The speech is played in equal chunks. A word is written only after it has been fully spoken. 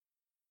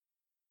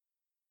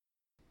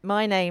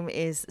My name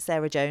is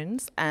Sarah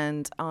Jones,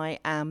 and I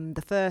am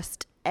the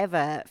first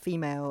ever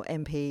female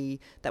MP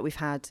that we've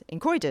had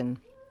in Croydon.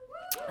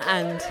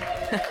 And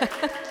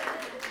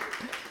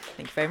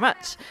thank you very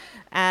much.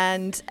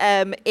 And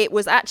it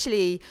was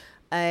actually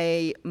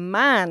a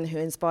man who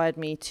inspired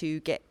me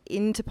to get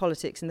into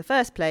politics in the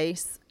first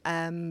place,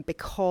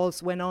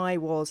 because when I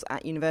was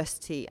at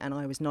university and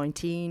I was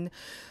 19,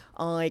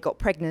 I got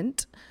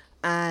pregnant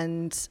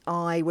and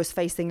I was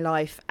facing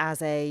life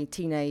as a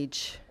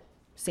teenage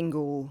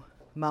single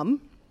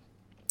mum.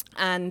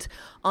 And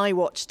I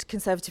watched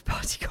Conservative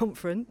Party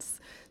conference.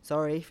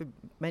 Sorry for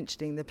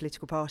mentioning the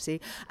political party.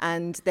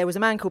 And there was a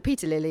man called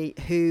Peter Lilly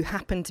who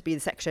happened to be the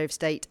Secretary of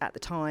State at the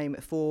time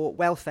for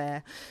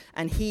welfare.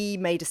 And he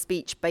made a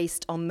speech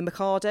based on the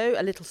Mikado,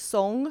 a little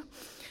song.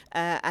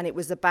 And it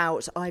was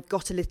about, I've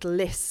got a little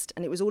list.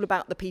 And it was all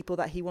about the people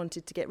that he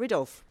wanted to get rid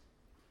of.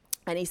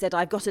 And he said,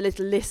 I've got a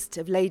little list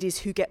of ladies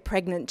who get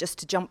pregnant just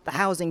to jump the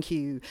housing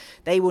queue.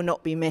 They will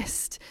not be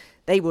missed.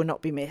 They will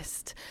not be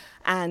missed.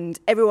 And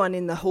everyone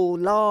in the hall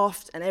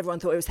laughed, and everyone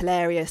thought it was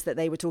hilarious that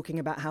they were talking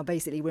about how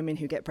basically women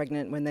who get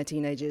pregnant when they're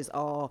teenagers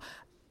are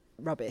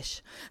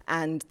rubbish.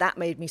 And that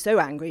made me so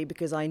angry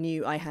because I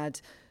knew I had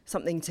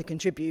something to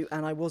contribute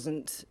and I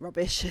wasn't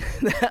rubbish.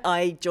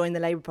 I joined the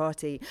Labour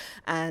Party,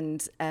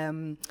 and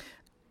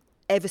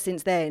ever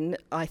since then,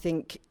 I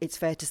think it's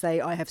fair to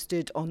say I have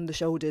stood on the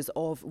shoulders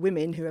of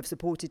women who have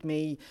supported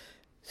me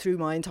through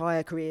my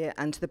entire career,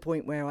 and to the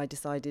point where I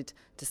decided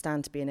to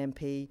stand to be an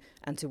MP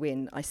and to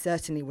win. I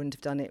certainly wouldn't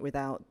have done it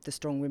without the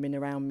strong women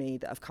around me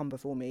that have come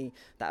before me,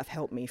 that have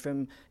helped me,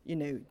 from,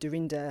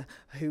 Dorinda,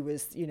 who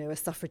was, a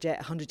suffragette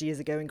 100 years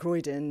ago in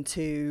Croydon,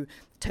 to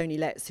Tony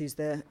Letts, who's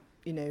the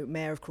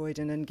Mayor of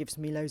Croydon and gives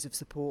me loads of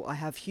support. I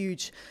have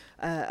huge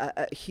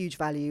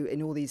value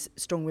in all these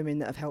strong women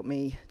that have helped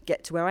me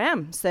get to where I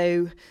am.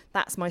 So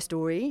that's my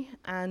story,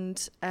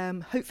 and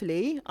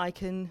hopefully I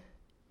can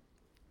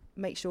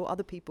make sure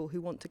other people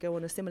who want to go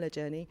on a similar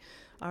journey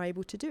are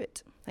able to do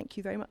it. Thank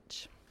you very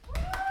much.